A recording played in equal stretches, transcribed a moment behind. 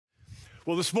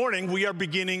Well, this morning we are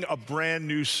beginning a brand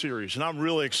new series, and I'm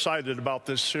really excited about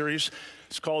this series.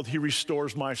 It's called He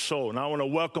Restores My Soul. And I want to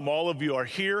welcome all of you who are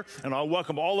here, and I'll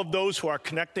welcome all of those who are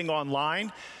connecting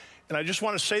online. And I just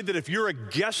want to say that if you're a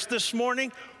guest this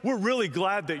morning, we're really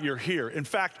glad that you're here. In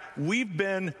fact, we've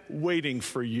been waiting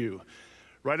for you.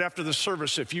 Right after the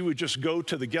service, if you would just go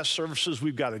to the guest services,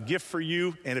 we've got a gift for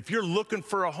you. And if you're looking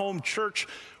for a home church,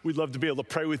 we'd love to be able to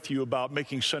pray with you about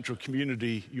making Central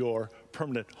Community your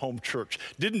permanent home church.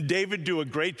 Didn't David do a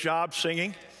great job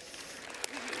singing?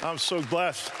 I'm so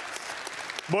blessed.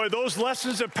 Boy, those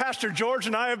lessons that Pastor George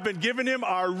and I have been giving him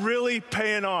are really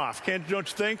paying off. Don't you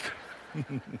think?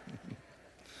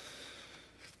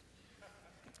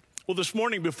 Well, this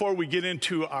morning, before we get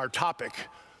into our topic,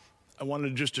 I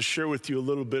wanted just to share with you a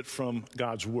little bit from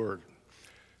God's Word,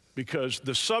 because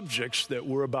the subjects that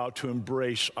we're about to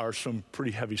embrace are some pretty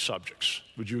heavy subjects.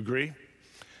 Would you agree?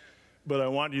 But I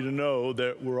want you to know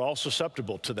that we're all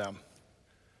susceptible to them.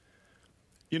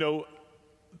 You know,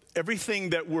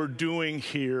 everything that we're doing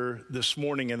here this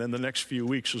morning and in the next few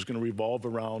weeks is going to revolve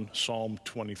around Psalm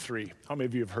 23. How many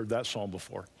of you have heard that psalm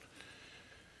before?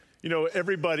 You know,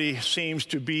 everybody seems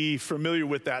to be familiar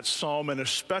with that psalm, and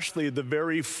especially the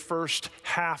very first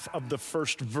half of the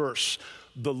first verse.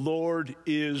 The Lord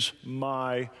is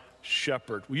my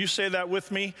shepherd. Will you say that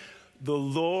with me? The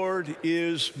Lord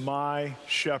is my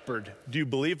shepherd. Do you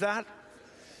believe that?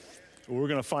 Well, we're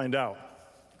going to find out.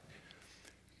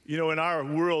 You know, in our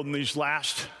world, in this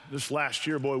last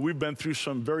year, boy, we've been through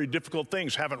some very difficult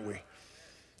things, haven't we?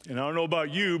 And I don't know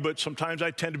about you, but sometimes I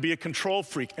tend to be a control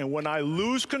freak. And when I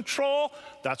lose control,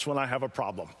 that's when I have a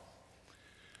problem.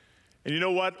 And you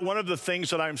know what? One of the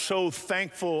things that I'm so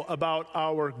thankful about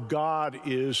our God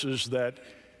is that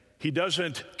He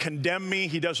doesn't condemn me.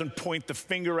 He doesn't point the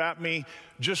finger at me.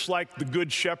 Just like the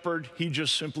Good Shepherd, He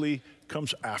just simply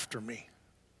comes after me.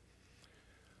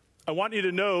 I want you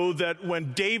to know that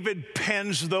when David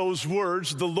pens those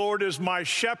words, the Lord is my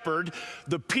shepherd,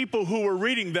 the people who were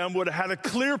reading them would have had a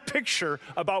clear picture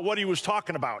about what he was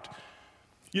talking about.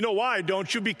 You know why,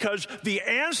 don't you? Because their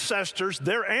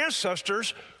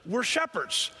ancestors were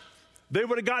shepherds. They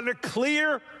would have gotten a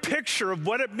clear picture of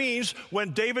what it means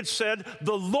when David said,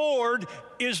 the Lord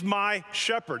is my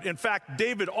shepherd. In fact,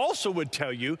 David also would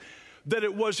tell you that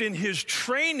it was in his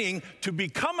training to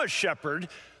become a shepherd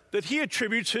that he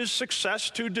attributes his success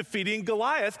to defeating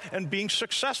Goliath and being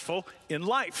successful in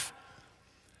life.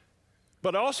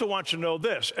 But I also want you to know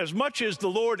this. As much as the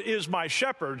Lord is my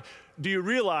shepherd, do you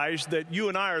realize that you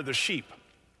and I are the sheep?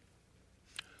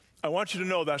 I want you to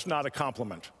know that's not a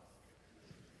compliment.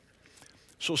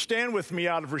 So stand with me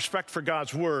out of respect for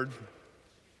God's word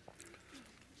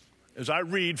as I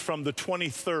read from the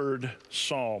 23rd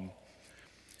Psalm.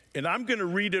 And I'm going to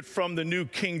read it from the New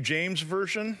King James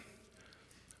Version,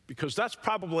 because that's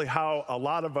probably how a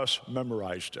lot of us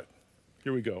memorized it.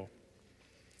 Here we go.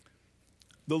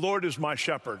 The Lord is my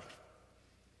shepherd.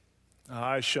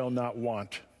 I shall not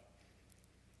want.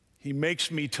 He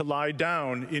makes me to lie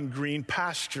down in green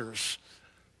pastures.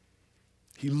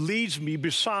 He leads me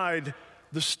beside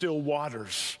the still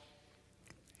waters.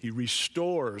 He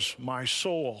restores my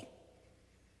soul.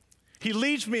 He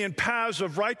leads me in paths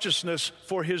of righteousness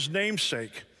for his name's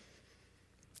sake.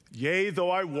 Yea, though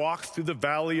I walk through the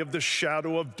valley of the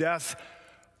shadow of death,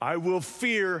 I will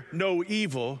fear no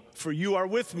evil, for you are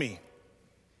with me.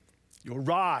 Your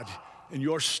rod and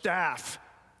your staff,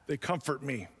 they comfort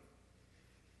me.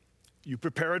 You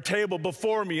prepare a table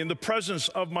before me in the presence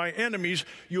of my enemies.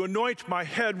 You anoint my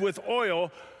head with oil.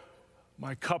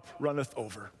 My cup runneth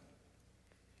over.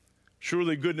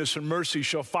 Surely goodness and mercy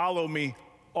shall follow me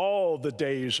all the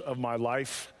days of my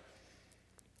life,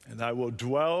 and I will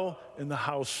dwell in the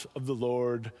house of the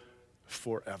Lord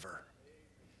forever.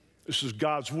 This is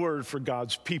God's word for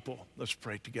God's people. Let's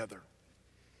pray together.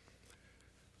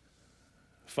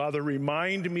 Father,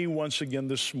 remind me once again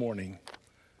this morning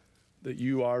that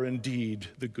you are indeed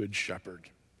the Good Shepherd.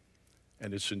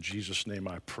 And it's in Jesus' name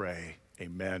I pray.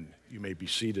 Amen. You may be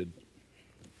seated.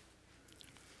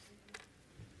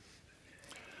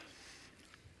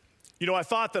 You know, I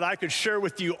thought that I could share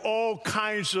with you all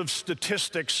kinds of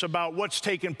statistics about what's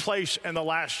taken place in the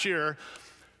last year,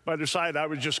 but I decided I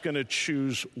was just going to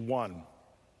choose one.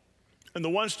 And the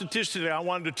one statistic I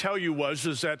wanted to tell you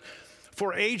is that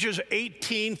for ages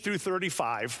 18 through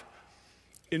 35,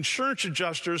 insurance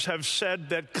adjusters have said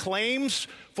that claims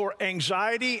for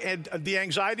anxiety and the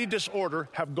anxiety disorder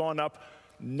have gone up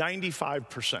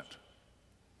 95%.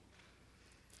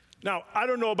 Now, I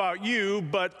don't know about you,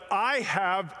 but I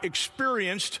have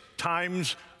experienced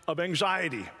times of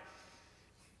anxiety.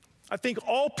 I think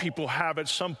all people have at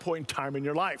some point in time in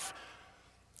your life.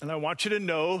 And I want you to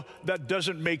know that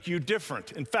doesn't make you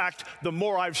different. In fact, the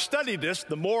more I've studied this,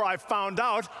 the more I've found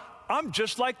out I'm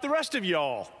just like the rest of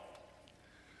y'all.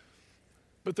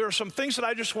 But there are some things that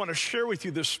I just want to share with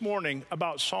you this morning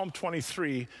about Psalm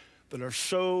 23 that are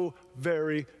so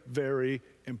very, very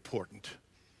important.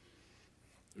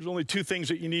 There's only two things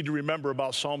that you need to remember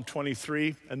about Psalm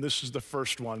 23, and this is the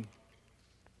first one.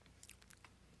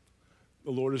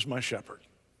 The Lord is my shepherd.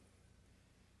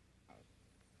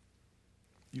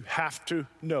 You have to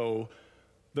know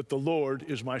that the Lord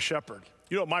is my shepherd.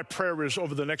 You know what my prayer is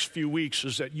over the next few weeks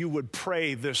is that you would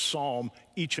pray this psalm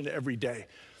each and every day.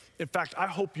 In fact, I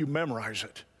hope you memorize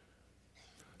it.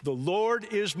 The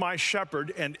Lord is my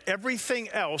shepherd, and everything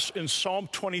else in Psalm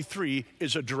 23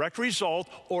 is a direct result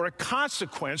or a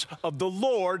consequence of the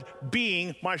Lord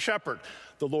being my shepherd.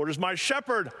 The Lord is my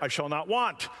shepherd, I shall not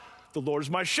want. The Lord is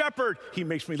my shepherd, he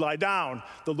makes me lie down.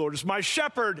 The Lord is my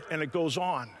shepherd, and it goes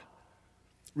on.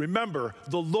 Remember,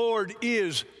 the Lord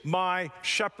is my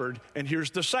shepherd. And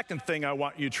here's the second thing I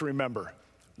want you to remember.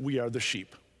 We are the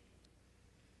sheep.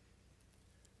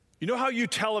 You know how you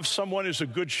tell if someone is a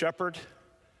good shepherd?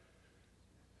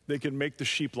 They can make the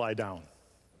sheep lie down.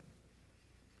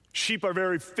 Sheep are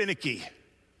very finicky.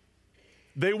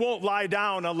 They won't lie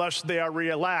down unless they are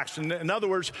relaxed. In other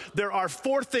words, there are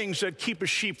four things that keep a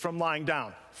sheep from lying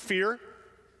down: fear,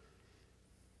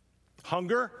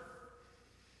 hunger,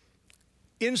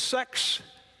 insects,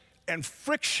 and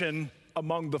friction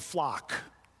among the flock.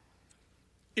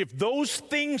 If those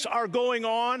things are going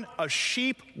on, a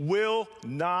sheep will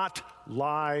not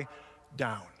lie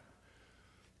down.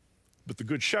 But the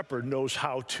good shepherd knows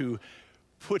how to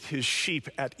put his sheep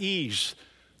at ease.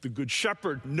 The good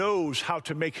shepherd knows how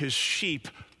to make his sheep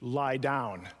lie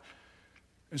down.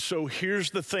 And so here's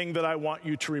the thing that I want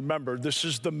you to remember. This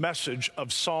is the message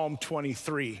of Psalm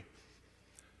 23.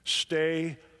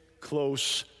 Stay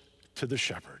close to the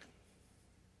shepherd.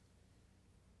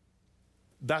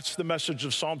 That's the message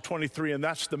of Psalm 23, and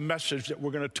that's the message that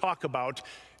we're going to talk about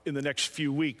in the next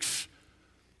few weeks.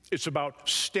 It's about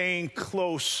staying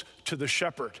close to the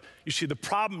shepherd. You see, the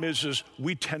problem is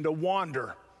we tend to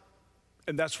wander,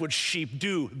 and that's what sheep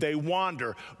do. They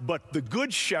wander, but the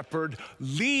good shepherd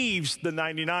leaves the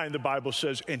 99, the Bible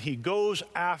says, and he goes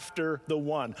after the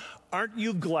one. Aren't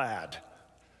you glad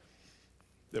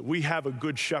that we have a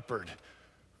good shepherd,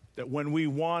 that when we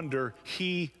wander,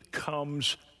 he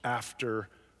comes after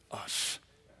us?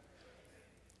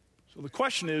 So the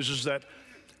question is that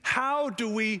how do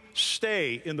we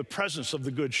stay in the presence of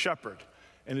the good shepherd?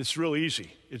 And it's real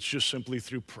easy. It's just simply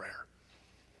through prayer.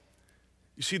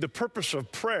 You see, the purpose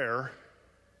of prayer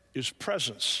is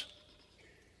presence.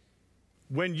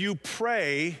 When you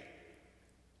pray,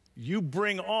 you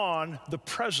bring on the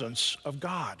presence of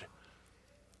God.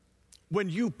 When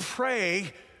you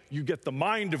pray, you get the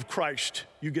mind of Christ,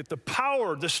 you get the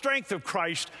power, the strength of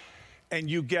Christ, and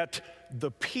you get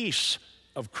the peace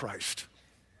of Christ.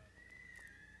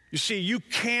 You see, you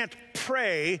can't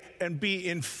pray and be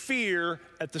in fear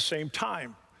at the same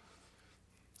time.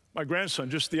 My grandson,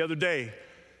 just the other day,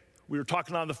 we were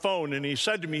talking on the phone, and he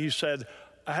said to me,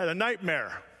 I had a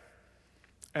nightmare.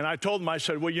 And I told him, I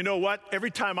said, well, you know what? Every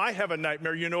time I have a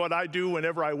nightmare, you know what I do?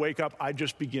 Whenever I wake up, I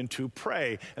just begin to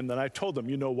pray. And then I told him,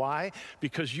 you know why?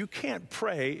 Because you can't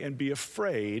pray and be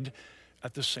afraid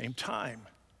at the same time.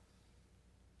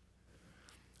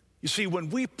 You see, when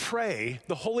we pray,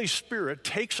 the Holy Spirit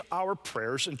takes our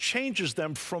prayers and changes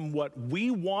them from what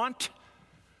we want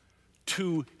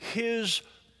to his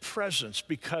presence,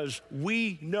 because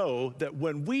we know that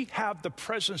when we have the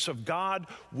presence of God,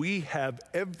 we have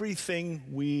everything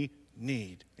we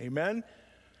need. Amen?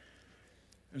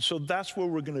 And so that's where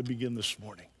we're going to begin this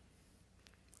morning.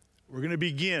 We're going to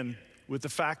begin with the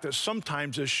fact that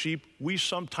sometimes as sheep, we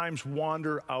sometimes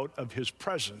wander out of his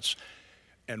presence.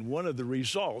 And one of the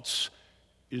results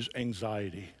is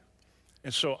anxiety.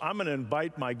 And so I'm going to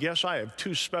invite my guests. I have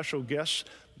two special guests.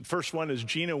 The first one is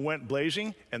Gina Went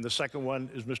Blazing, and the second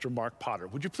one is Mr. Mark Potter.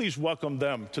 Would you please welcome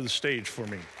them to the stage for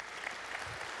me?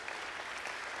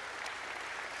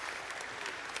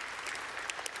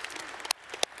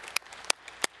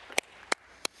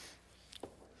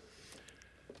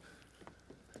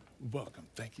 Welcome.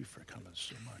 Thank you for coming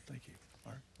so much. Thank you.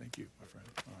 Mark, thank you, my friend.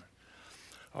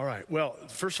 All right. Well,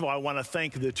 first of all, I want to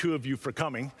thank the two of you for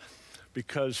coming,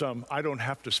 because I don't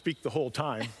have to speak the whole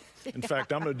time. In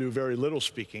fact, I'm going to do very little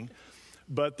speaking.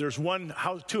 But there's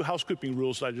two housekeeping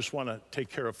rules that I just want to take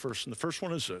care of first. And the first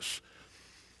one is this,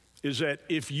 is that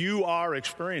if you are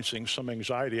experiencing some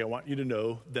anxiety, I want you to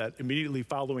know that immediately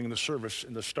following the service,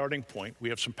 in the starting point, we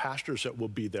have some pastors that will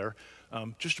be there.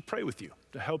 just to pray with you,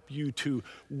 to help you to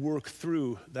work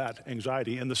through that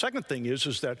anxiety. And the second thing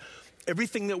is that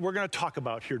everything that we're going to talk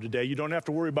about here today, you don't have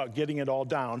to worry about getting it all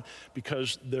down,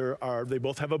 because they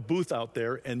both have a booth out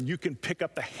there, and you can pick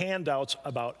up the handouts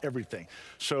about everything.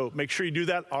 So make sure you do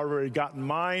that. I already gotten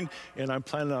mine, and I'm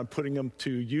planning on putting them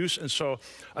to use. And so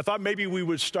I thought maybe we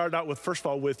would start out with, first of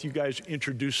all, with you guys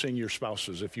introducing your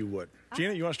spouses, if you would.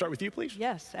 Gina, you want to start with you, please?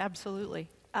 Yes, absolutely.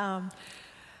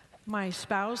 My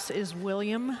spouse is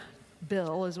William.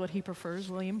 Bill is what he prefers,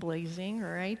 William Blazing,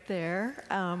 right there.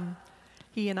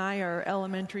 He and I are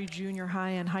elementary, junior high,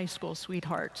 and high school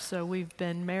sweethearts. So we've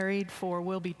been married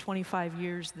we'll be 25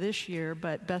 years this year,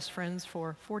 but best friends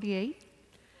for 48,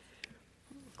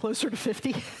 closer to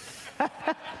 50. All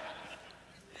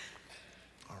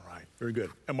right, very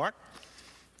good. And Mark?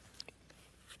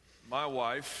 My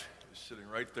wife is sitting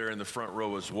right there in the front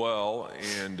row as well.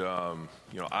 And,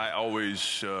 I always,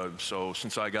 so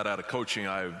since I got out of coaching,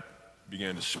 I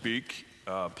began to speak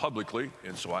publicly,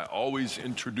 and so I always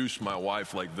introduce my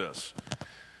wife like this.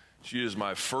 She is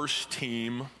my first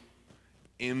team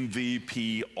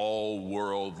MVP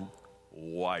all-world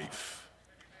wife.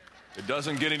 It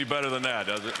doesn't get any better than that,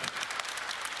 does it?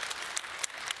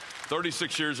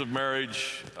 36 years of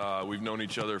marriage. We've known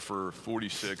each other for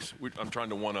 46. I'm trying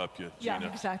to one-up you, Gina.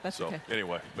 Yeah, exactly. That's so, okay.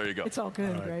 Anyway, there you go. It's all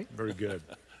good, right? Very good.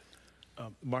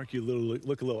 Mark, you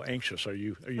look a little anxious. Are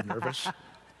you nervous?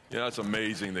 Yeah, it's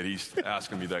amazing that he's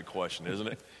asking me that question, isn't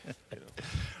it?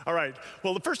 All right.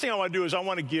 Well, the first thing I want to do is I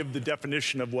want to give the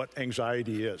definition of what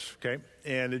anxiety is, okay?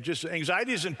 And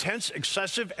anxiety is intense,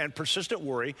 excessive, and persistent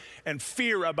worry and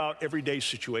fear about everyday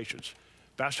situations.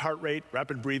 Fast heart rate,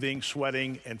 rapid breathing,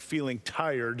 sweating, and feeling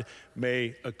tired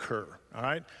may occur, all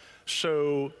right?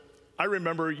 So I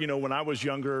remember, when I was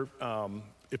younger,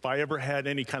 if I ever had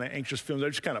any kind of anxious feelings, I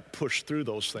just kind of pushed through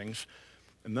those things.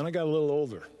 And then I got a little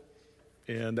older.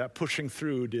 And that pushing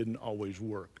through didn't always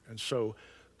work. And so,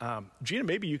 Gina,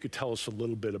 maybe you could tell us a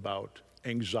little bit about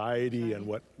anxiety and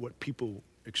what people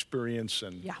experience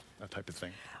and that type of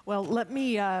thing. Well, let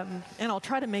me, and I'll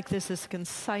try to make this as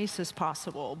concise as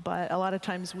possible, but a lot of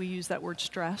times we use that word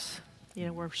stress.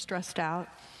 We're stressed out.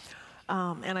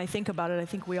 And I think about it, I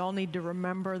think we all need to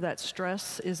remember that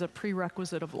stress is a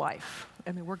prerequisite of life.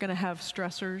 I mean, we're going to have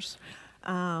stressors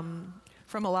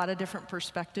from a lot of different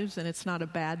perspectives, and it's not a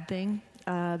bad thing.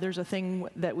 There's a thing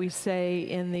that we say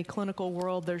in the clinical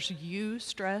world, there's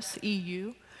stress,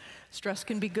 EU. Stress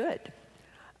can be good.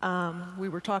 We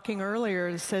were talking earlier,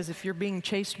 it says if you're being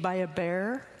chased by a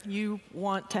bear, you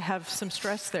want to have some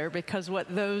stress there, because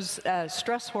what those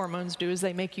stress hormones do is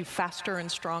they make you faster and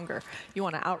stronger. You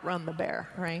want to outrun the bear,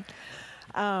 right?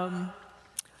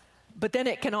 But then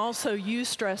it can also,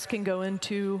 stress can go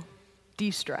into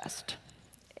de-stressed.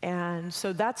 And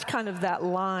so that's kind of that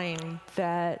line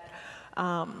that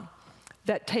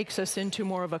takes us into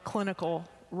more of a clinical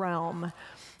realm.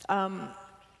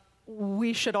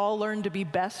 We should all learn to be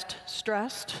best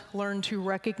stressed, learn to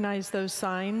recognize those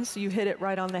signs. You hit it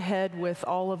right on the head with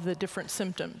all of the different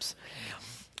symptoms.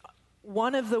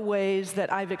 One of the ways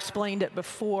that I've explained it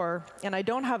before, and I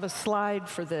don't have a slide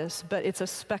for this, but it's a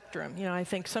spectrum. I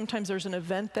think sometimes there's an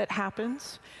event that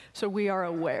happens, so we are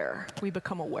aware, we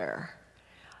become aware.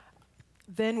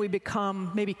 Then we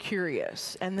become maybe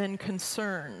curious, and then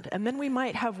concerned, and then we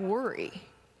might have worry.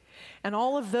 And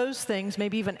all of those things,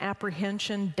 maybe even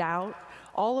apprehension, doubt,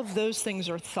 all of those things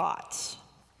are thoughts.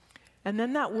 And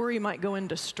then that worry might go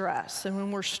into stress. And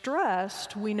when we're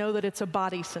stressed, we know that it's a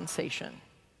body sensation.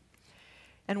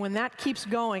 And when that keeps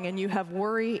going and you have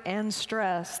worry and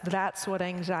stress, that's what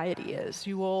anxiety is.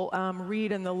 You will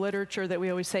read in the literature that we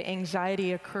always say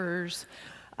anxiety occurs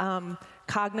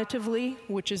cognitively,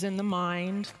 which is in the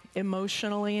mind,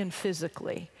 emotionally, and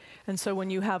physically. And so when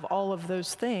you have all of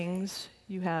those things,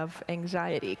 you have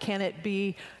anxiety. Can it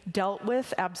be dealt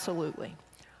with? Absolutely.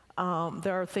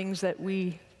 There are things that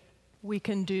we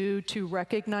can do to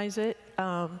recognize it.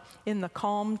 In the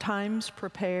calm times,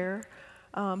 prepare.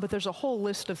 But there's a whole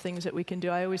list of things that we can do.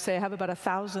 I always say I have about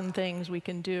 1,000 things we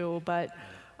can do, but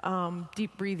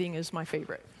deep breathing is my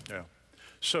favorite. Yeah.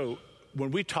 So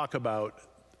when we talk about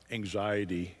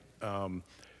anxiety,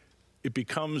 it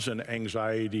becomes an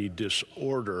anxiety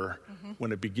disorder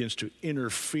when it begins to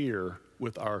interfere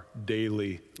with our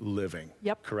daily living.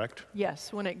 Yep. Correct?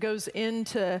 Yes. When it goes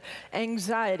into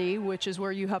anxiety, which is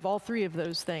where you have all three of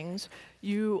those things,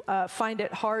 you find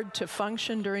it hard to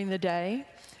function during the day.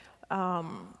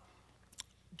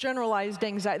 Generalized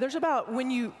anxiety. There's about,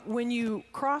 when you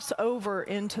cross over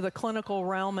into the clinical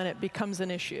realm and it becomes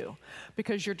an issue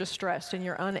because you're distressed and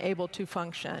you're unable to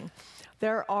function,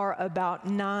 there are about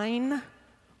 9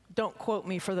 don't quote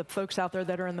me for the folks out there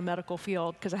that are in the medical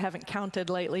field because I haven't counted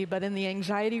lately, but in the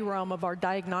anxiety realm of our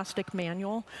diagnostic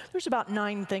manual, there's about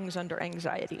 9 things under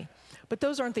anxiety. But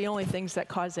those aren't the only things that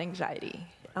cause anxiety.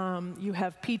 You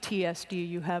have PTSD,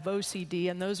 you have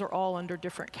OCD, and those are all under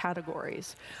different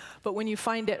categories. But when you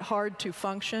find it hard to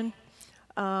function,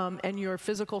 and your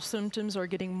physical symptoms are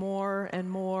getting more and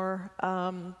more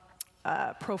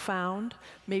profound,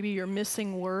 maybe you're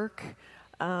missing work,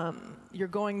 you're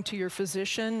going to your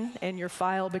physician and your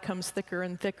file becomes thicker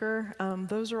and thicker.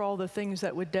 Those are all the things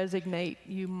that would designate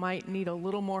you might need a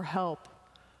little more help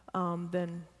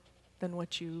than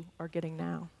what you are getting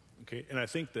now. Okay, and I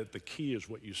think that the key is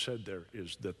what you said there,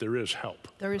 is that there is help.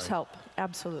 There is help,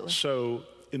 absolutely. So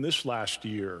in this last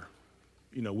year,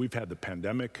 we've had the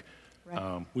pandemic,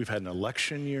 Right. We've had an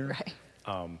election year,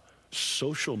 Right.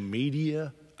 Social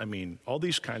media, all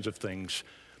these kinds of things.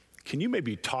 Can you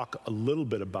maybe talk a little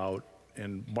bit about,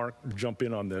 and Mark, jump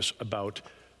in on this, about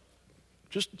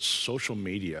just social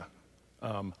media,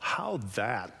 how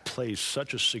that plays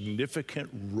such a significant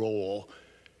role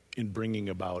in bringing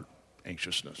about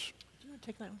anxiousness? Do you want to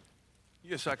take that one?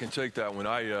 Yes, I can take that one.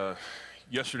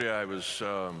 Yesterday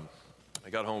I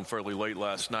got home fairly late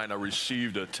last night, and I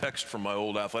received a text from my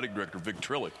old athletic director, Vic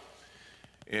Trilly.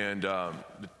 And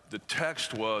the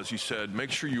text was, he said,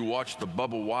 make sure you watch the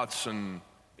Bubba Watson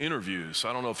interviews.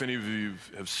 I don't know if any of you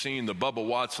have seen the Bubba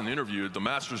Watson interview. The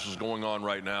Masters is going on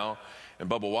right now, and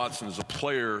Bubba Watson is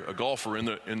a golfer in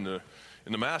the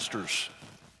Masters.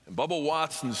 And Bubba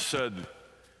Watson said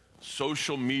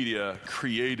social media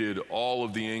created all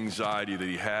of the anxiety that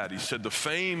he had. He said the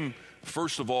fame,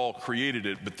 first of all, created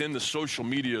it, but then the social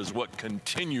media is what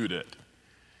continued it,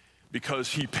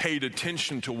 because he paid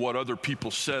attention to what other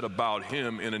people said about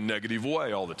him in a negative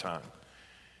way all the time.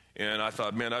 And I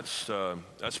thought, man, that's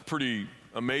pretty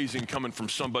amazing coming from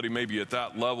somebody maybe at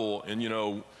that level.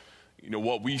 And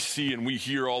what we see and we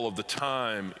hear all of the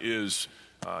time is,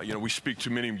 we speak to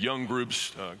many young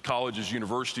groups, colleges,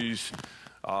 universities,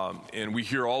 and we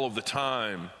hear all of the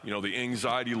time, the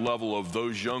anxiety level of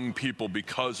those young people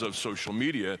because of social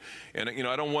media. And,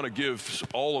 I don't want to give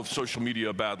all of social media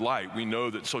a bad light. We know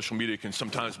that social media can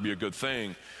sometimes be a good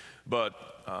thing. But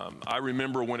I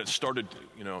remember when it started,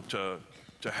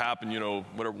 to happen,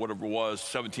 whatever it was,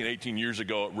 17, 18 years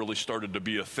ago, it really started to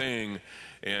be a thing.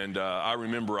 And I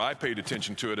remember I paid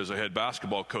attention to it as a head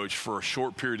basketball coach for a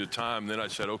short period of time. Then I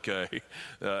said, okay,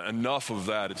 enough of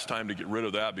that. It's time to get rid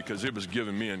of that, because it was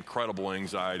giving me incredible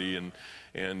anxiety.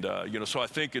 And so I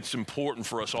think it's important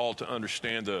for us all to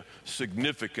understand the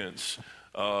significance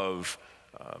of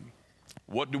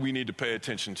what do we need to pay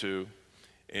attention to.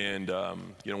 And,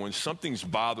 when something's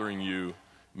bothering you,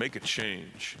 make a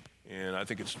change. And I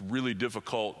think it's really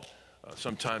difficult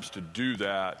sometimes to do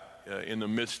that in the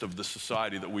midst of the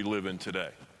society that we live in today.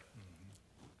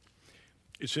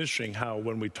 It's interesting how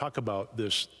when we talk about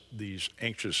these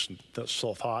anxious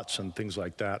thoughts and things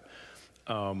like that,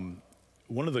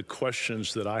 one of the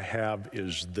questions that I have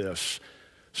is this.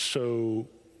 So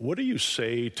what do you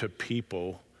say to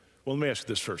people? Well, let me ask you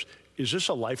this first. Is this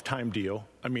a lifetime deal?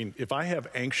 If I have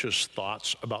anxious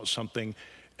thoughts about something,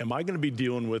 am I going to be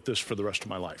dealing with this for the rest of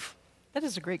my life? That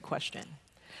is a great question.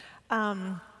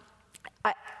 I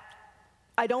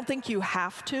don't think you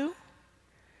have to,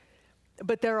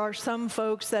 but there are some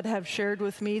folks that have shared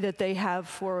with me that they have,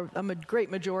 for a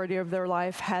great majority of their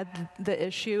life, had the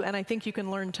issue, and I think you can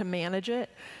learn to manage it.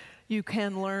 You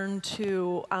can learn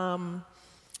to,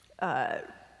 I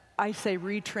say,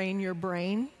 retrain your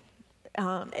brain.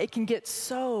 It can get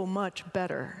so much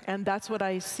better, and that's what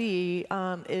I see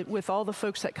with all the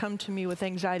folks that come to me with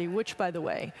anxiety, which, by the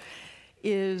way,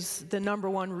 is the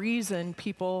number one reason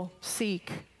people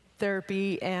seek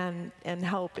therapy and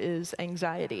help is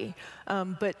anxiety.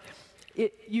 But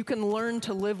you can learn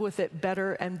to live with it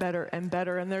better and better and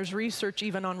better, and there's research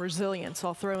even on resilience.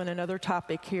 I'll throw in another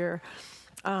topic here.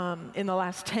 In the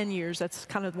last 10 years, that's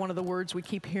kind of one of the words we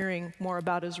keep hearing more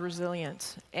about is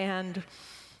resilience. And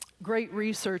great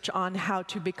research on how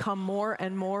to become more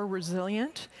and more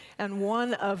resilient. And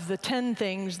one of the 10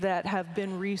 things that have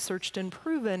been researched and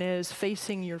proven is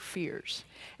facing your fears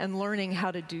and learning how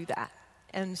to do that.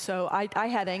 And so I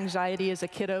had anxiety as a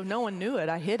kiddo. No one knew it.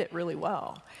 I hid it really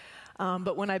well.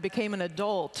 But when I became an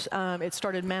adult, it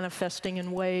started manifesting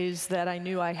in ways that I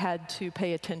knew I had to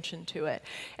pay attention to it.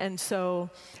 And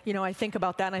so, I think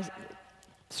about that, and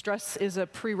stress is a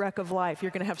prereq of life.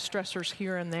 You're going to have stressors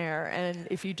here and there. And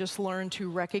if you just learn to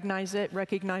recognize it,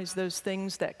 recognize those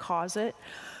things that cause it,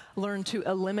 learn to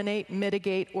eliminate,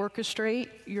 mitigate, orchestrate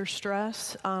your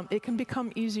stress, it can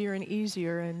become easier and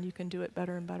easier, and you can do it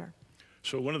better and better.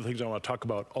 So one of the things I want to talk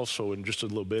about also in just a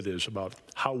little bit is about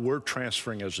how we're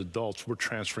transferring as adults, we're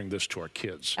transferring this to our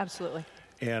kids. Absolutely.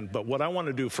 But what I want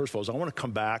to do, first of all, is I want to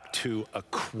come back to a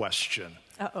question.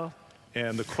 Uh-oh.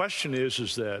 And the question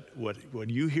is that what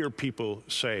you hear people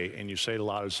say, and you say it a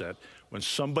lot, is that when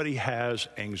somebody has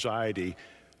anxiety,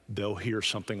 they'll hear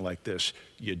something like this: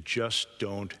 you just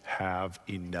don't have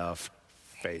enough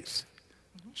faith.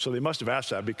 So they must have asked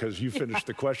that because you finished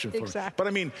the question for exactly. me. But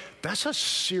I mean, that's a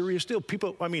serious deal.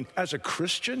 People, I mean, as a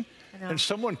Christian, and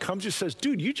someone comes and says,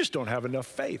 dude, you just don't have enough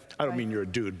faith. I don't mean you're a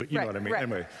dude, but you know what I mean. Right.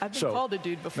 Anyway, I've been called a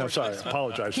dude before. No, sorry, I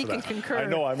apologize for that. He can concur. I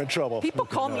know I'm in trouble. People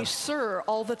call me sir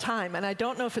all the time, and I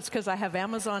don't know if it's because I have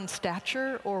Amazon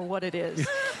stature or what it is.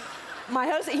 My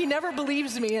husband, he never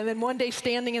believes me, and then one day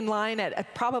standing in line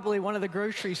at probably one of the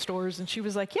grocery stores, and she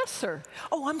was like, yes, sir.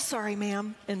 Oh, I'm sorry,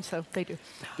 ma'am. And so they do.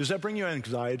 Does that bring you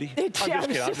anxiety? I'm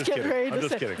just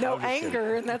kidding. No,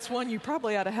 anger, and that's one you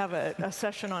probably ought to have a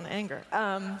session on anger.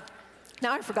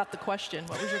 Now I forgot the question.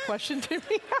 What was your question to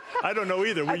me? I don't know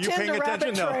either. Were you paying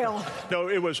attention? Trail. No,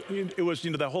 it was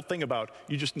that whole thing about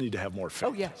you just need to have more faith.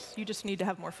 Oh, yes, you just need to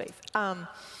have more faith.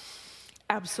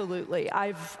 Absolutely.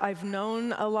 I've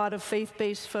known a lot of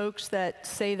faith-based folks that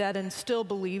say that and still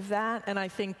believe that, and I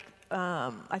think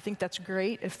that's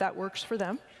great if that works for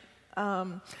them.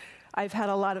 I've had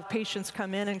a lot of patients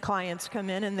come in and clients come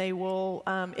in, and they will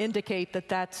indicate that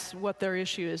that's what their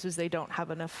issue is they don't have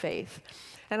enough faith.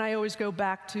 And I always go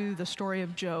back to the story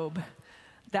of Job,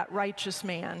 that righteous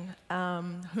man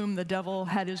whom the devil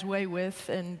had his way with,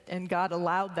 and God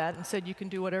allowed that and said, you can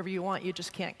do whatever you want, you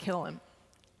just can't kill him.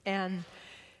 And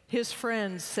his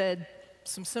friends said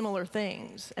some similar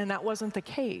things, and that wasn't the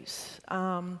case.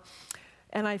 And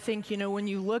I think, when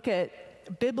you look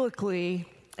at biblically,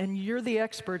 and you're the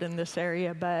expert in this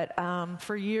area, but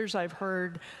for years I've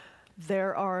heard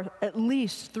there are at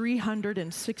least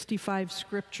 365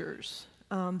 scriptures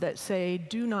that say,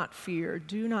 do not fear,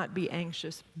 do not be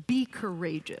anxious, be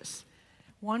courageous.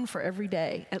 One for every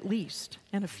day, at least,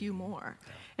 and a few more.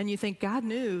 And you think God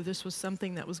knew this was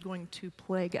something that was going to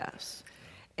plague us.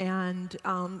 And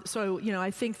so, I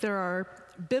think there are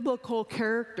biblical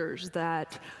characters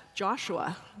that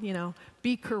Joshua,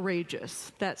 be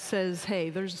courageous. That says,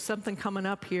 hey, there's something coming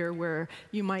up here where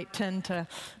you might tend to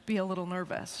be a little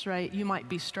nervous, right? You might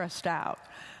be stressed out.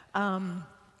 I'll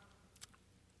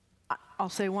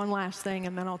say one last thing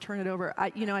and then I'll turn it over.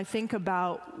 I think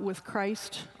about with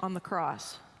Christ on the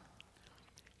cross,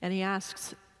 and he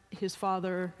asks his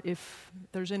Father, if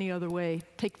there's any other way,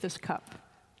 take this cup.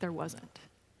 There wasn't.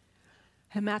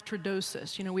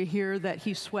 Hematridosis, we hear that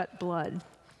he sweat blood.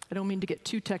 I don't mean to get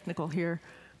too technical here,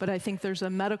 but I think there's a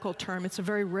medical term. It's a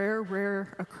very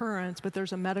rare occurrence, but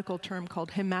there's a medical term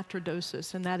called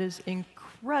hematridosis, and that is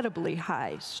incredibly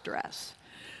high stress,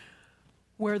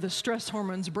 where the stress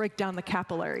hormones break down the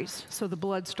capillaries, so the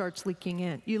blood starts leaking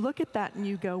in. You look at that and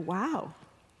you go, wow,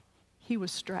 he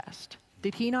was stressed.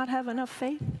 Did he not have enough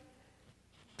faith?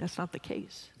 That's not the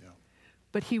case. Yeah.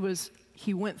 But he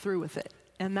went through with it.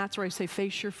 And that's where I say,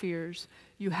 face your fears.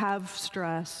 You have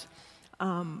stress,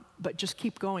 but just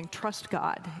keep going. Trust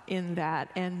God in that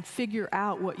and figure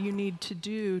out what you need to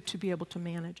do to be able to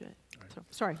manage it. Right. So,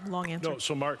 sorry, long answer. No,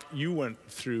 so Mark, you went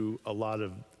through a lot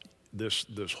of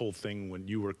this whole thing when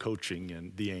you were coaching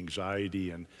and the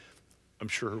anxiety, and I'm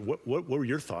sure, what were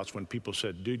your thoughts when people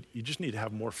said, dude, you just need to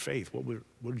have more faith?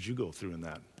 What did you go through in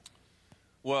that?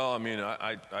 Well, I mean,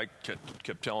 I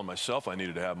kept telling myself I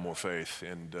needed to have more faith,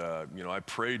 and I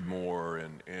prayed more,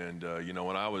 and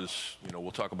when I was,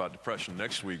 we'll talk about depression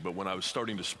next week, but when I was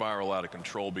starting to spiral out of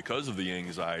control because of the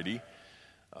anxiety,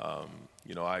 I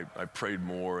prayed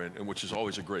more, and which is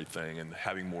always a great thing, and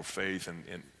having more faith, and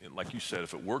like you said,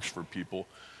 if it works for people,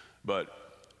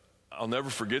 but I'll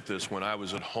never forget this when I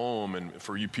was at home, and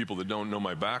for you people that don't know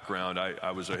my background,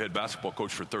 I was a head basketball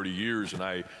coach for 30 years, and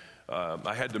I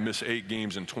had to miss 8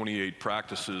 games and 28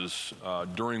 practices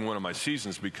during one of my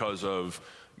seasons because of,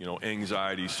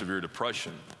 anxiety, severe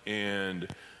depression. And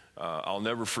I'll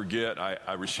never forget,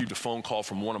 I received a phone call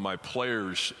from one of my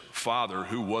players' father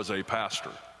who was a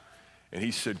pastor. And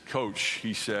he said, Coach,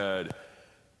 he said,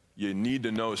 you need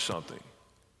to know something.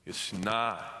 It's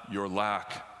not your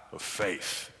lack of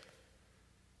faith.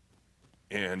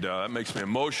 And that makes me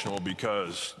emotional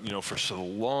because, for the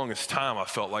longest time I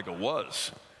felt like it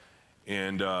was.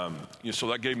 And so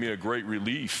that gave me a great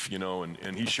relief,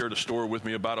 and he shared a story with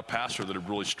me about a pastor that had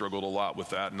really struggled a lot with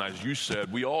that. And as you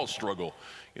said, we all struggle,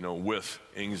 with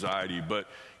anxiety. But,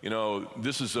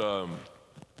 this is an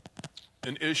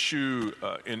issue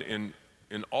in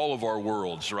in all of our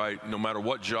worlds, right? No matter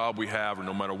what job we have or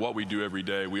no matter what we do every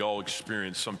day, we all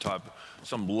experience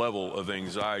some level of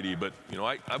anxiety. But,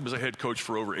 I was a head coach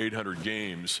for over 800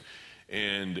 games.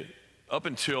 And up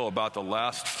until about the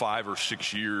last 5 or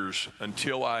 6 years,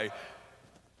 until I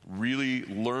really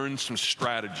learned some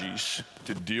strategies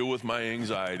to deal with my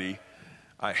anxiety,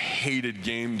 I hated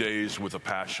game days with a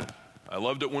passion. I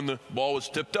loved it when the ball was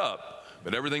tipped up,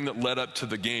 but everything that led up to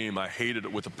the game, I hated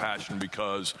it with a passion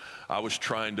because I was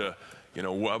trying to,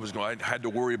 I had to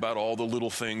worry about all the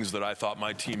little things that I thought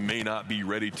my team may not be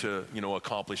ready to,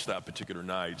 accomplish that particular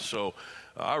night. So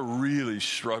I really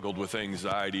struggled with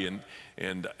anxiety,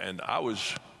 and I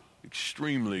was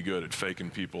extremely good at faking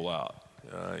people out.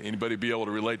 Anybody be able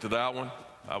to relate to that one?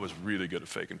 I was really good at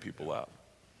faking people out.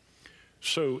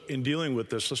 So in dealing with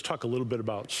this, let's talk a little bit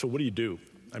about, so what do you do?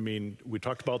 I mean, we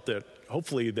talked about that,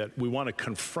 hopefully that we want to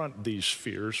confront these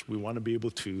fears. We want to be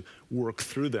able to work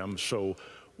through them. So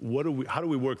how do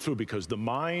we work through? Because the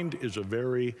mind is a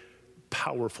very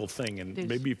powerful thing. And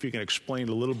maybe if you can explain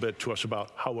a little bit to us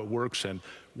about how it works and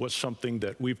what's something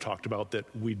that we've talked about that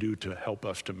we do to help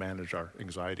us to manage our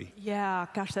anxiety. Yeah,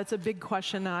 gosh, that's a big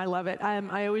question, and I love it.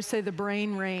 I always say the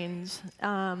brain reigns.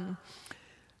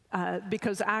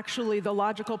 Because actually the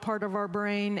logical part of our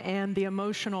brain and the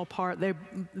emotional part,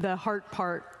 the heart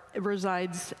part,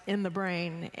 resides in the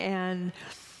brain. And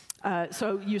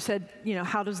so you said,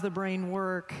 how does the brain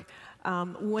work?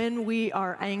 When we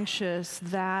are anxious,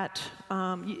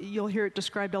 you'll hear it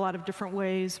described a lot of different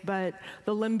ways, but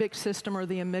the limbic system or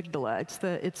the amygdala,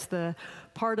 it's the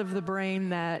part of the brain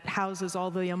that houses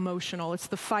all the emotional. It's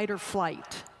the fight or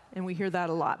flight. And we hear that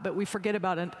a lot, but we forget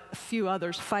about a few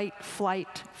others. Fight,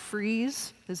 flight,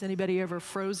 freeze. Has anybody ever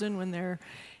frozen when they're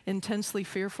intensely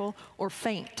fearful? Or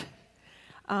faint.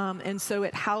 And so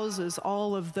it houses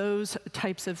all of those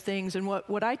types of things. And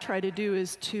what I try to do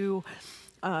is to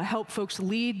help folks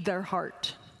lead their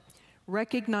heart,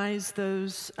 recognize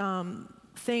those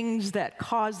things that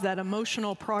cause that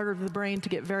emotional part of the brain to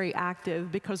get very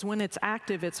active, because when it's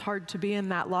active, it's hard to be in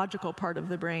that logical part of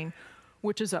the brain,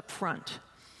 which is up front.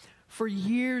 For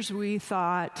years, we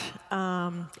thought,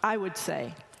 I would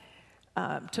say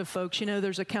to folks,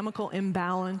 there's a chemical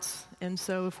imbalance. And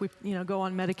so if we, go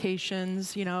on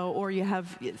medications, or you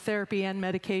have therapy and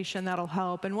medication, that'll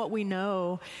help. And what we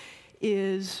know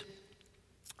is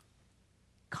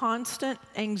constant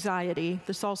anxiety.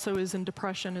 This also is in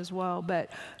depression as well, but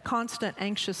constant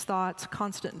anxious thoughts,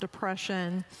 constant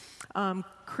depression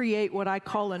create what I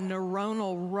call a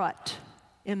neuronal rut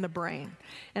in the brain.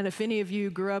 And if any of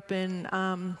you grew up in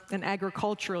an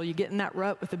agricultural, you get in that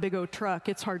rut with a big old truck,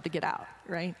 it's hard to get out,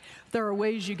 right? There are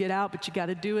ways you get out, but you got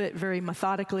to do it very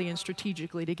methodically and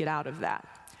strategically to get out of that.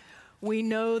 We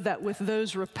know that with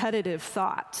those repetitive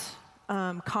thoughts,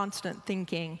 constant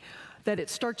thinking, that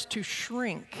it starts to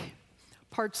shrink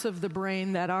parts of the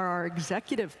brain that are our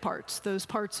executive parts, those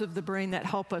parts of the brain that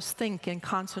help us think and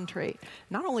concentrate.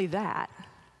 Not only that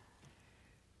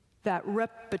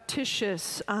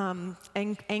repetitious,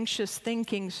 anxious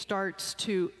thinking starts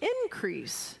to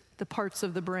increase the parts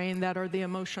of the brain that are the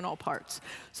emotional parts.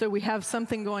 So we have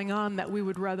something going on that we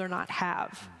would rather not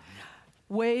have.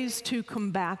 Ways to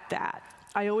combat that.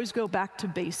 I always go back to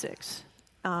basics.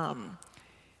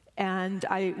 And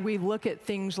we look at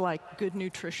things like good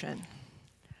nutrition.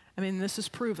 I mean, this is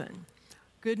proven.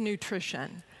 Good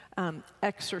nutrition,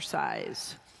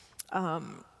 exercise.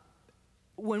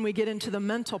 When we get into the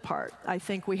mental part, I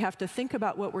think we have to think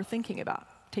about what we're thinking about.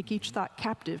 Take each thought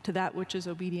captive to that which is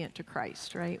obedient to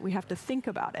Christ, right? We have to think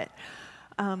about it.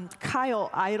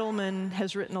 Kyle Idleman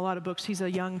has written a lot of books. He's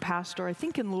a young pastor, I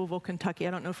think in Louisville, Kentucky.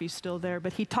 I don't know if he's still there,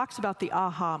 but he talks about the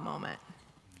aha moment.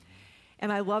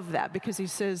 And I love that because he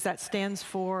says that stands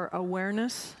for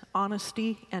awareness,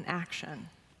 honesty, and action.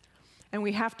 And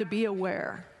we have to be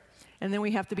aware. And then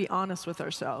we have to be honest with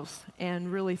ourselves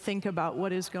and really think about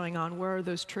what is going on. Where are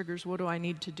those triggers? What do I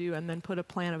need to do? And then put a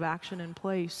plan of action in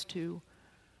place to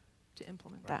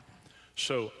implement that.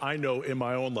 So I know in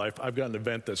my own life, I've got an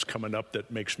event that's coming up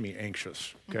that makes me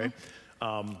anxious, okay?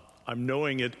 Mm-hmm. I'm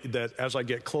knowing that as I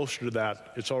get closer to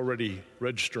that, it's already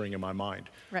registering in my mind.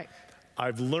 Right.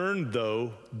 I've learned,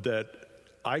 though, that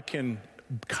I can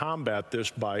combat this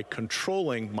by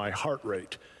controlling my heart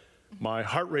rate. My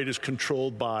heart rate is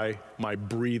controlled by my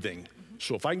breathing.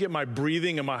 So if I get my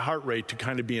breathing and my heart rate to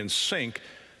kind of be in sync,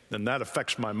 then that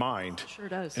affects my mind. Sure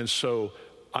does. And so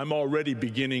I'm already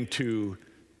beginning to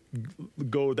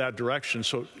go that direction.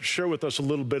 So share with us a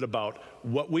little bit about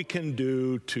what we can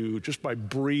do to, just by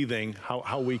breathing,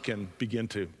 how we can begin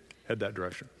to head that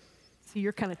direction. So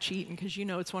you're kind of cheating because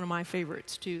it's one of my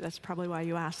favorites too. That's probably why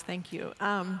you asked. Thank you.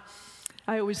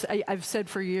 I've said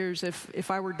for years,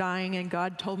 if I were dying and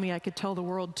God told me I could tell the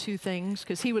world two things,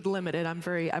 because he would limit it,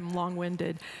 I'm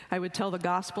long-winded. I would tell the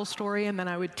gospel story, and then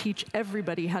I would teach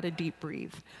everybody how to deep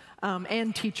breathe,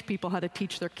 and teach people how to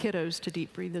teach their kiddos to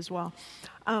deep breathe as well.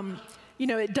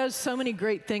 It does so many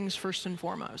great things, first and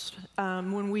foremost.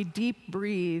 When we deep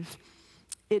breathe,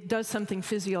 it does something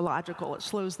physiological. It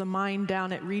slows the mind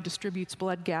down. It redistributes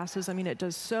blood gases. It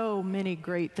does so many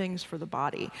great things for the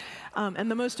body. And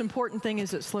the most important thing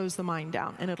is it slows the mind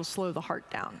down, and it'll slow the heart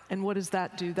down. And what does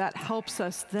that do? That helps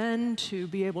us then to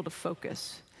be able to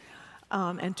focus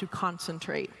and to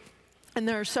concentrate. And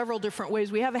there are several different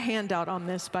ways. We have a handout on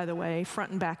this, by the way,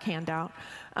 front and back handout.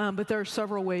 But there are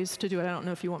several ways to do it. I don't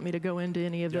know if you want me to go into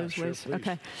any of those ways. Please.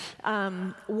 Okay.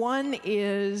 One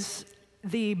is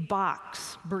the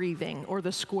box breathing or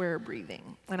the square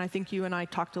breathing. And I think you and I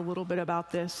talked a little bit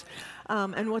about this.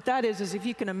 And what that is if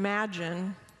you can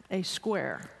imagine a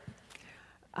square.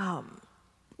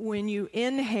 When you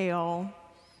inhale,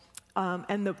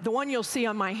 and the one you'll see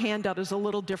on my handout is a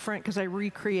little different because I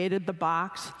recreated the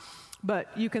box.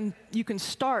 But you can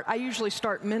start, I usually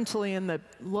start mentally in the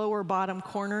lower bottom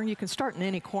corner. You can start in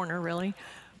any corner, really.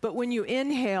 But when you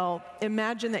inhale,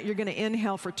 imagine that you're going to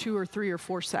inhale for 2 or 3 or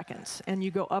 4 seconds, and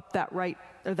you go up that right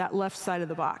or that left side of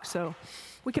the box. So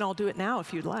we can all do it now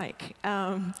if you'd like.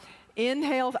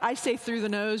 Inhale, I say through the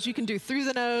nose. You can do through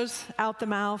the nose, out the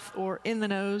mouth, or in the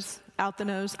nose, out the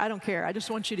nose. I don't care. I just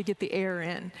want you to get the air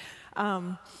in.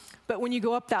 But when you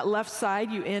go up that left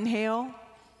side, you inhale.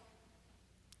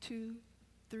 2,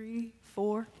 3,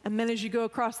 4. And then as you go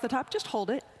across the top, just hold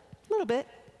it a little bit.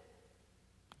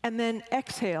 And then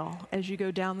exhale as you go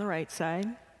down the right side.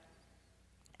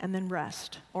 And then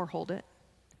rest or hold it.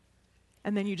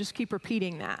 And then you just keep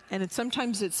repeating that. And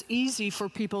sometimes it's easy for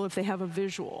people if they have a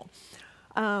visual.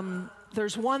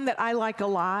 There's one that I like a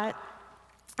lot.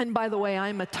 And by the way,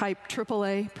 I'm a type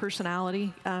AAA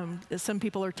personality. Some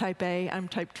people are type A. I'm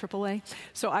type AAA.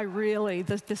 So I really,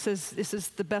 this is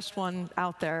the best one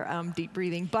out there, deep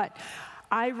breathing. But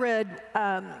I read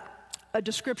a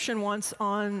description once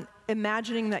on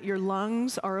imagining that your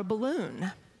lungs are a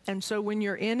balloon. And so when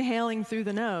you're inhaling through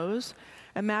the nose,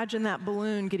 imagine that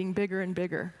balloon getting bigger and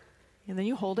bigger. And then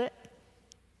you hold it.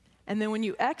 And then when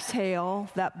you exhale,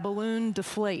 that balloon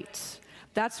deflates.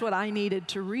 That's what I needed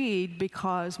to read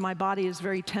because my body is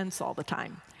very tense all the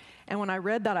time. And when I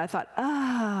read that, I thought,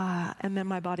 and then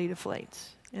my body deflates.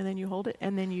 And then you hold it,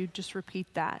 and then you just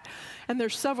repeat that. And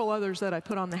there's several others that I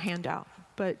put on the handout,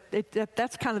 but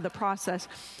that's kind of the process.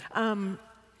 And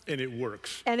it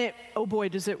works. And oh boy,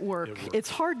 does it work. It's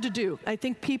hard to do. I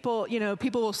think people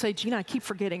will say, Gina, I keep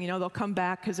forgetting. They'll come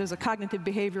back, because as a cognitive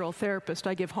behavioral therapist,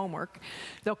 I give homework.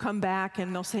 They'll come back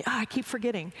and they'll say, I keep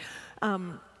forgetting.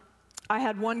 I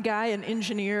had one guy, an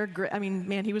engineer,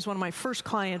 he was one of my first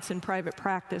clients in private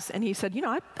practice, and he said,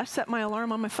 I set my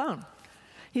alarm on my phone.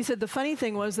 He said, the funny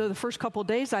thing was, though, the first couple of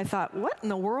days I thought, what in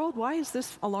the world? Why is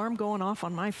this alarm going off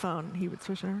on my phone? He would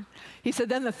switch over. He said,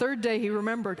 then the third day he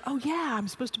remembered, oh yeah, I'm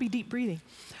supposed to be deep breathing.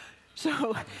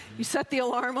 So you set the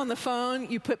alarm on the phone,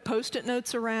 you put Post-it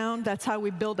notes around. That's how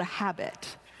we build a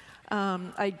habit.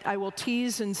 I will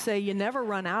tease and say you never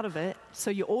run out of it, so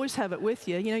you always have it with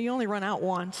you. You only run out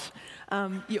once.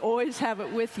 You always have it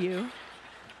with you.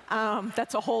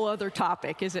 That's a whole other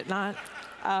topic, is it not?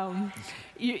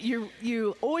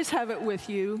 You always have it with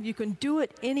you. You can do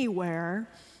it anywhere,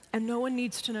 and no one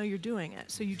needs to know you're doing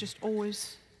it. So you just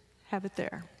always have it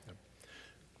there.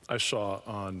 I saw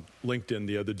on LinkedIn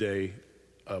the other day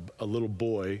a little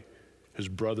boy. His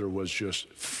brother was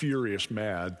just furious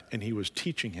mad, and he was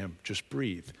teaching him, just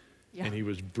breathe. Yeah. And he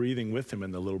was breathing with him,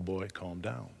 and the little boy calmed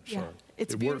down. So yeah,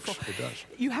 it's beautiful. Works. It does.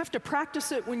 You have to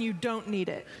practice it when you don't need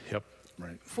it. Yep,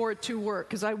 right. For it to work,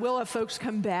 because I will have folks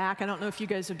come back. I don't know if you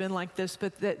guys have been like this,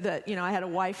 but I had a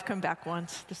wife come back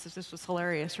once. This was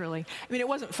hilarious, really. It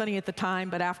wasn't funny at the time,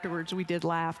 but afterwards we did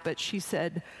laugh. But she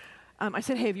said, I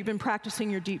said, hey, have you been practicing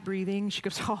your deep breathing? She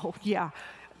goes, oh, yeah.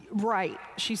 Right.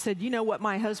 She said, you know what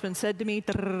my husband said to me?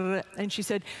 And she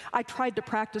said, I tried to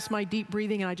practice my deep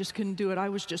breathing and I just couldn't do it. I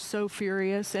was just so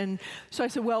furious. And so I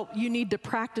said, well, you need to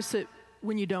practice it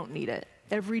when you don't need it.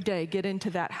 Every day, get into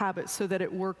that habit so that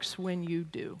it works when you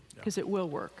do, because it will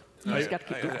work. You just got to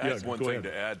keep doing it. I have one thing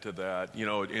to add to that.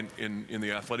 In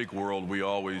the athletic world, we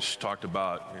always talked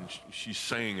about, and she's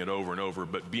saying it over and over,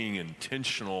 but being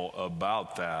intentional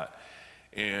about that.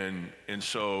 And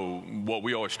so what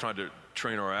we always try to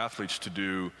train our athletes to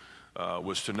do,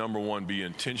 was to, number one, be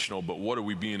intentional, but what are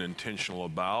we being intentional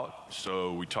about?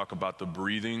 So we talk about the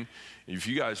breathing. If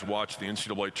you guys watch the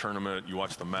NCAA tournament, you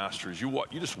watch the Masters, you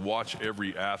just watch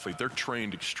every athlete. They're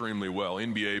trained extremely well,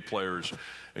 NBA players,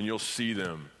 and you'll see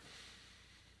them,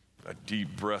 a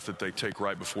deep breath that they take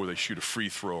right before they shoot a free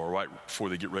throw or right before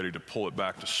they get ready to pull it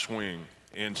back to swing.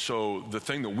 And so the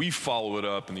thing that we follow it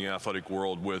up in the athletic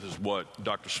world with is what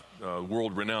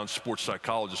world-renowned sports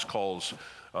psychologist calls,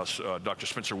 Dr.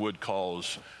 Spencer Wood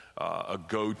calls a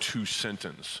go-to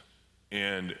sentence.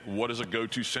 And what is a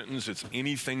go-to sentence? It's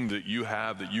anything that you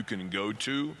have that you can go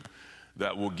to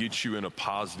that will get you in a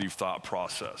positive thought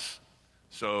process.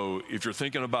 So if you're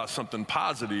thinking about something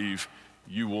positive,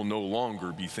 you will no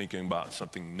longer be thinking about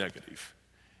something negative.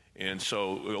 And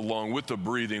so along with the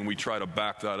breathing, we try to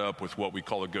back that up with what we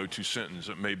call a go-to sentence.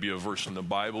 It may be a verse in the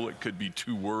Bible. It could be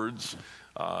 2 words,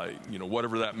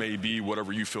 whatever that may be,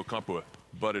 whatever you feel comfortable with.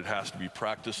 But it has to be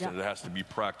practiced, and it has to be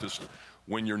practiced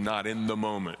when you're not in the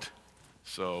moment.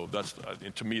 So that's,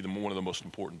 to me, one of the most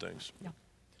important things. Yeah.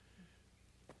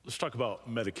 Let's talk about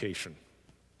medication.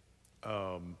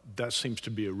 That seems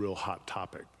to be a real hot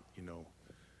topic.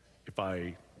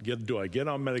 Do I get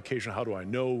on medication? How do I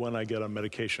know when I get on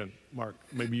medication? Mark,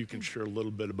 maybe you can share a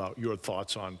little bit about your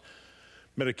thoughts on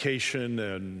medication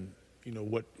and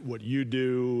what you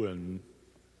do,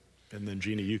 and then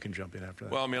Jeannie, you can jump in after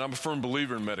that. Well, I'm a firm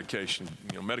believer in medication.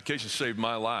 Medication saved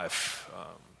my life.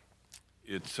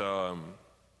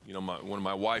 When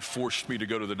my wife forced me to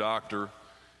go to the doctor,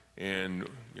 and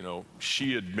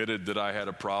she admitted that I had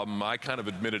a problem. I kind of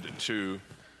admitted it too.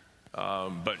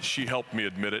 But she helped me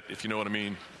admit it, if you know what I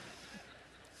mean.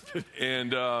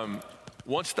 And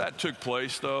once that took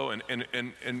place, though,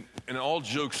 and all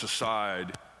jokes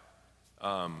aside,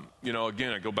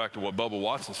 again, I go back to what Bubba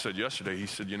Watson said yesterday. He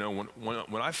said,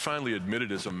 when I finally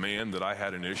admitted as a man that I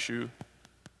had an issue,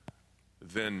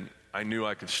 then I knew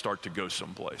I could start to go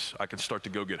someplace. I could start to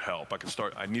go get help.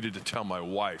 I needed to tell my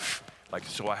wife.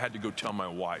 So I had to go tell my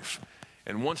wife.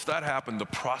 And once that happened, the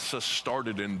process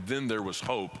started, and then there was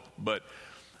hope. But,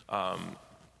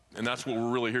 and that's what we're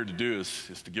really here to do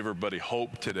is to give everybody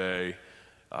hope today.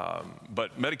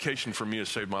 But medication for me has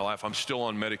saved my life. I'm still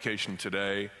on medication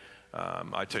today.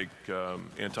 I take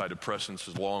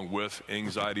antidepressants along with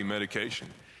anxiety medication,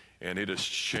 and it has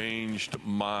changed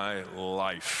my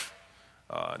life.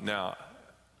 Now,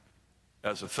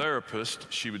 as a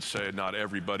therapist, she would say not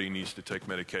everybody needs to take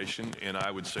medication, and I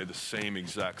would say the same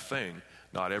exact thing.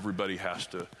 Not everybody has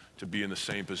to be in the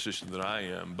same position that I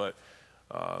am, but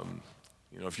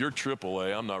if you're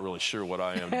AAA, I'm not really sure what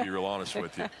I am, to be real honest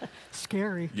with you.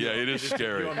 Scary. Yeah, it is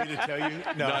scary. You want me to tell you?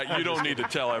 No, you don't need to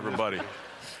tell everybody.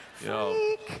 No,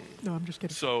 I'm just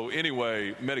kidding. So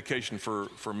anyway, medication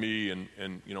for me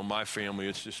and my family,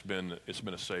 it's been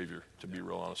a savior, to be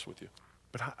real honest with you.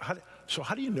 But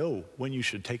how do you know when you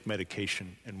should take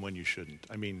medication and when you shouldn't?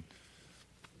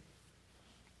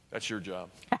 That's your job.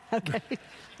 Okay,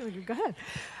 go ahead.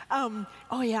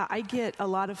 I get a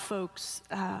lot of folks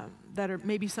that are,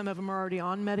 maybe some of them are already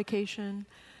on medication.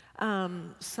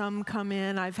 Some come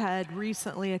in. I've had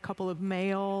recently a couple of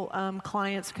male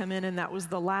clients come in, and that was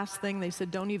the last thing they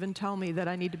said, don't even tell me that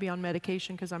I need to be on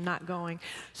medication because I'm not going.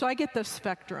 So I get the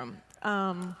spectrum.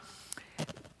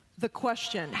 The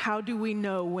question, how do we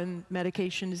know when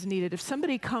medication is needed? If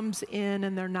somebody comes in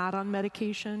and they're not on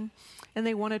medication and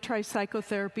they want to try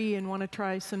psychotherapy and want to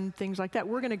try some things like that,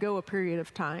 we're going to go a period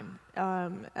of time.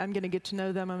 I'm going to get to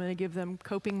know them. I'm going to give them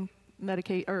coping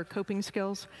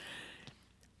skills.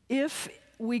 If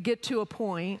we get to a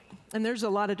point, and there's a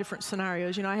lot of different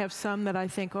scenarios. I have some that I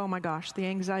think, oh my gosh, the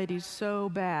anxiety is so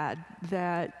bad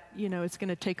that, it's going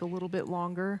to take a little bit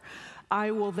longer.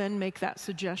 I will then make that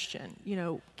suggestion.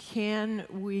 Can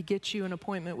we get you an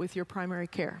appointment with your primary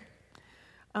care?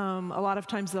 A lot of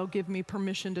times they'll give me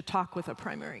permission to talk with a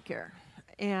primary care.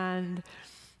 And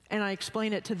I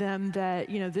explain it to them that,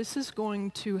 this is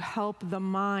going to help the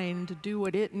mind do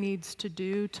what it needs to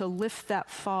do to lift that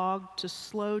fog, to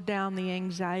slow down the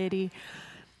anxiety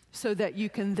so that you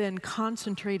can then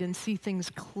concentrate and see things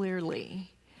clearly.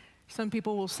 Some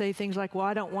people will say things like, well,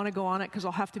 I don't want to go on it because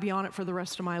I'll have to be on it for the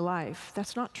rest of my life.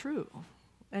 That's not true.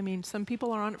 Some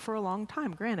people are on it for a long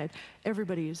time. Granted,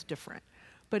 everybody is different.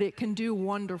 But it can do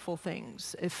wonderful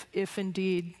things if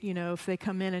indeed, if they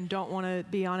come in and don't want to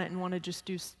be on it and want to just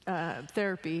do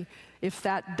therapy. If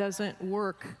that doesn't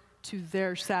work to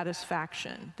their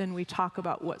satisfaction, then we talk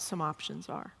about what some options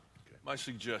are. Okay. My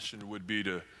suggestion would be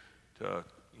to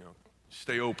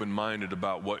stay open-minded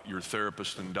about what your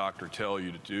therapist and doctor tell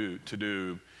you to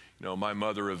do. My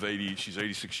mother of 80, she's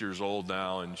 86 years old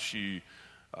now, and she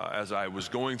as I was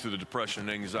going through the depression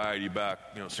and anxiety back,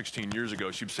 16 years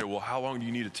ago, she'd say, well, how long do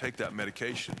you need to take that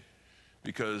medication?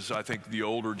 Because I think the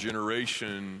older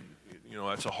generation,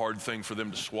 that's a hard thing for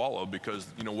them to swallow because,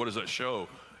 what does that show?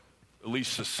 At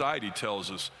least society tells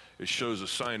us it shows a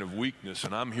sign of weakness.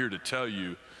 And I'm here to tell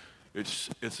you it's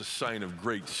a sign of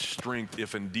great strength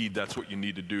if indeed that's what you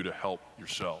need to do to help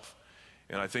yourself.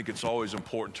 And I think it's always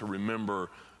important to remember,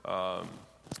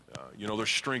 there's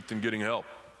strength in getting help.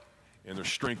 And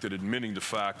there's strength in admitting the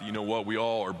fact that, we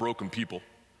all are broken people.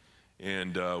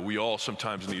 And we all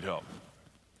sometimes need help.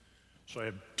 So I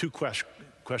have two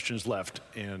questions left,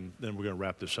 and then we're going to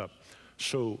wrap this up.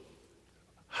 So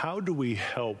how do we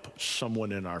help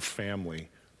someone in our family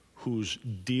who's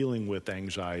dealing with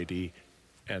anxiety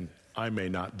and I may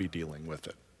not be dealing with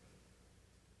it?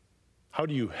 How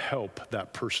do you help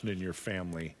that person in your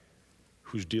family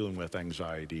who's dealing with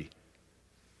anxiety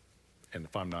and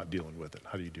if I'm not dealing with it?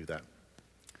 How do you do that?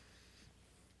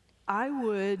 I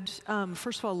would,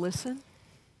 first of all, listen.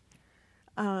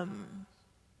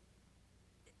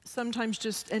 Sometimes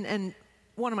just, and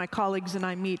one of my colleagues and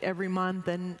I meet every month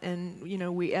and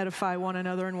we edify one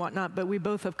another and whatnot, but we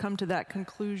both have come to that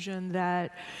conclusion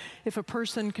that if a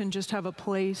person can just have a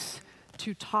place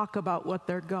to talk about what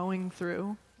they're going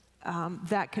through,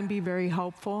 that can be very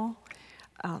helpful.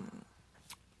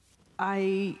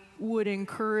 I would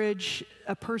encourage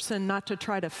a person not to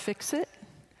try to fix it.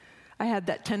 I had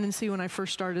that tendency when I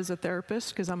first started as a therapist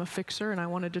because I'm a fixer and I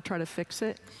wanted to try to fix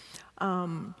it.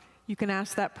 You can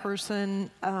ask that person,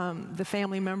 the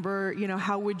family member,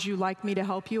 how would you like me to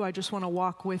help you? I just want to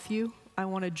walk with you. I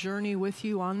want to journey with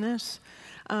you on this.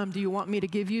 Do you want me to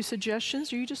give you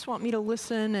suggestions or you just want me to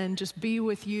listen and just be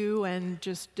with you and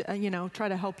just, try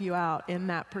to help you out in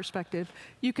that perspective?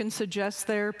 You can suggest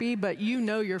therapy, but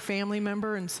your family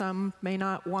member and some may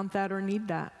not want that or need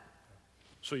that.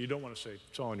 So you don't want to say,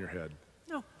 it's all in your head.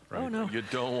 No. Right. Oh, no. You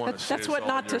don't want to say that's it's what all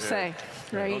not in your to say,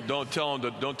 head. right? Don't tell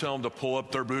them to pull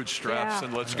up their bootstraps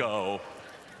and let's go.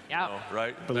 Yeah.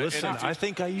 Right? But listen, I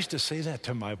think I used to say that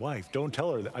to my wife. Don't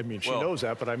tell her that. I mean, she knows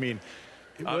that, but I mean,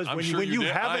 it was I'm when sure you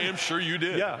did. haven't. I am sure you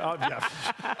did. Yeah.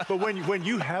 But when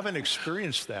you haven't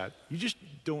experienced that, you just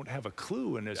don't have a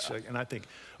clue. And it's and I think,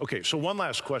 okay, so one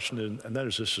last question, and that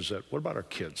is this: is that what about our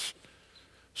kids?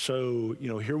 So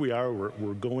here we are.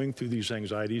 We're going through these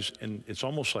anxieties, and it's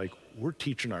almost like we're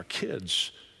teaching our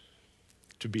kids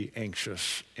to be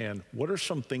anxious. And what are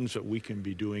some things that we can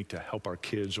be doing to help our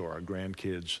kids or our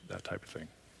grandkids, that type of thing?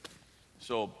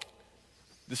 So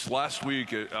this last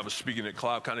week, I was speaking at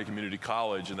Cloud County Community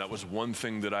College, and that was one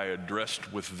thing that I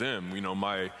addressed with them.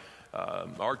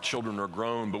 Our children are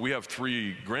grown, but we have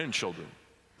 3 grandchildren.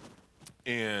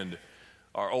 And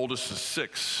our oldest is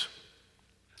 6.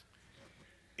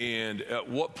 And at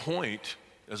what point,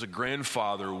 as a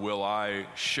grandfather, will I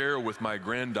share with my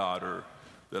granddaughter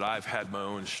that I've had my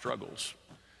own struggles?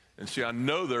 And see, I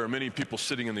know there are many people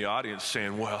sitting in the audience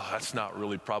saying, well, that's not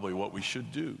really probably what we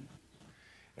should do.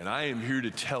 And I am here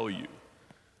to tell you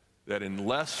that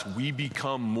unless we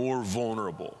become more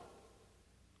vulnerable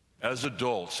as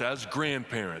adults, as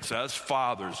grandparents, as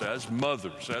fathers, as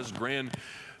mothers,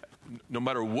 no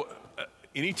matter what,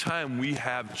 anytime we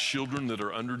have children that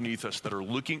are underneath us, that are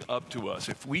looking up to us,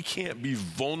 if we can't be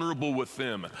vulnerable with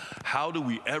them, how do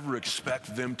we ever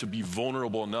expect them to be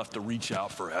vulnerable enough to reach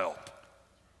out for help?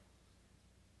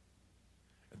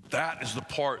 That is the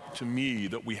part, to me,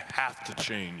 that we have to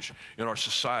change in our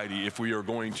society if we are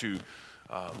going to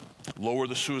lower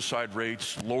the suicide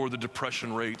rates, lower the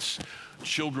depression rates.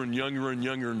 Children younger and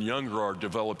younger and younger are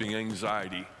developing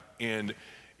anxiety. And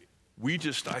we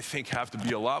just, I think, have to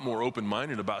be a lot more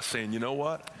open-minded about saying, you know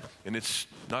what? And it's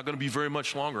not going to be very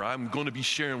much longer. I'm going to be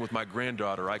sharing with my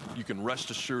granddaughter. You can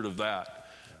rest assured of that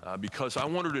because I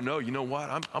want her to know, you know what?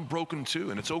 I'm broken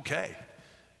too, and it's okay.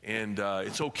 And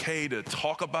it's okay to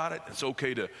talk about it. It's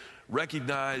okay to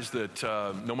recognize that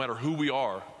no matter who we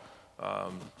are,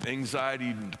 anxiety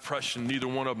and depression, neither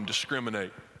one of them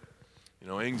discriminate.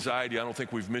 Anxiety, I don't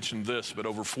think we've mentioned this, but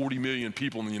over 40 million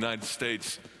people in the United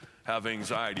States have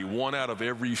anxiety. 1 out of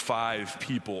every 5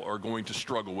 people are going to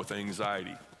struggle with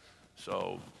anxiety.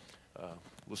 So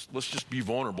let's just be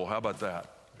vulnerable. How about that?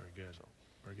 Very good.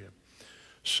 Very good.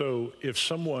 So if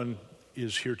someone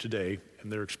is here today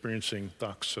and they're experiencing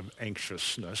thoughts of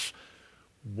anxiousness,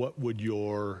 what would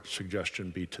your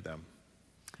suggestion be to them?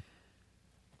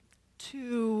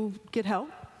 To get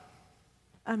help.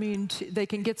 I mean, they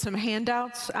can get some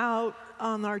handouts out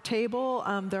on our table.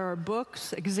 There are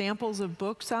books, examples of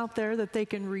books out there that they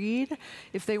can read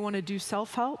if they want to do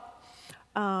self-help.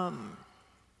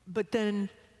 But then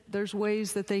there's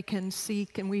ways that they can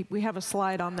seek, and we have a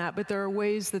slide on that, but there are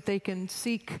ways that they can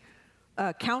seek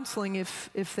counseling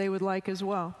if they would like as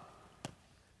well.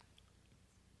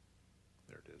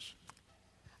 There it is.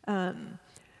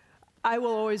 I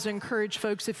will always encourage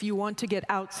folks, if you want to get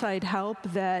outside help,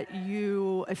 that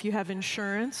if you have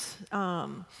insurance,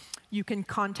 you can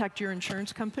contact your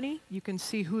insurance company. You can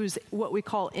see who's what we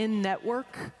call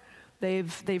in-network.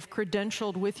 They've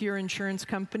credentialed with your insurance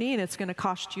company, and it's going to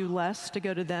cost you less to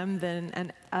go to them than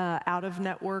an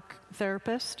out-of-network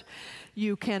therapist.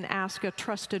 You can ask a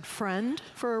trusted friend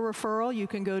for a referral. You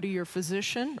can go to your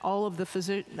physician.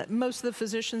 Most of the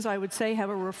physicians, I would say, have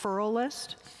a referral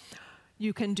list.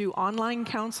 You can do online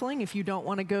counseling if you don't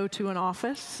want to go to an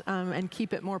office and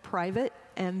keep it more private.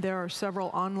 And there are several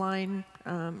online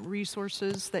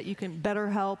resources that you can,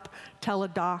 BetterHelp,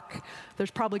 Teladoc.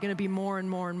 There's probably going to be more and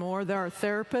more and more. There are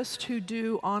therapists who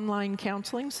do online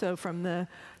counseling, so from the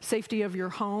safety of your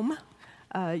home,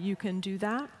 you can do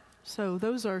that. So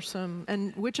those are some,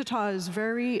 and Wichita is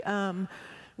very,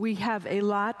 we have a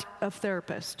lot of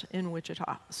therapists in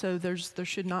Wichita, so there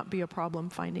should not be a problem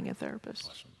finding a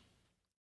therapist. Awesome.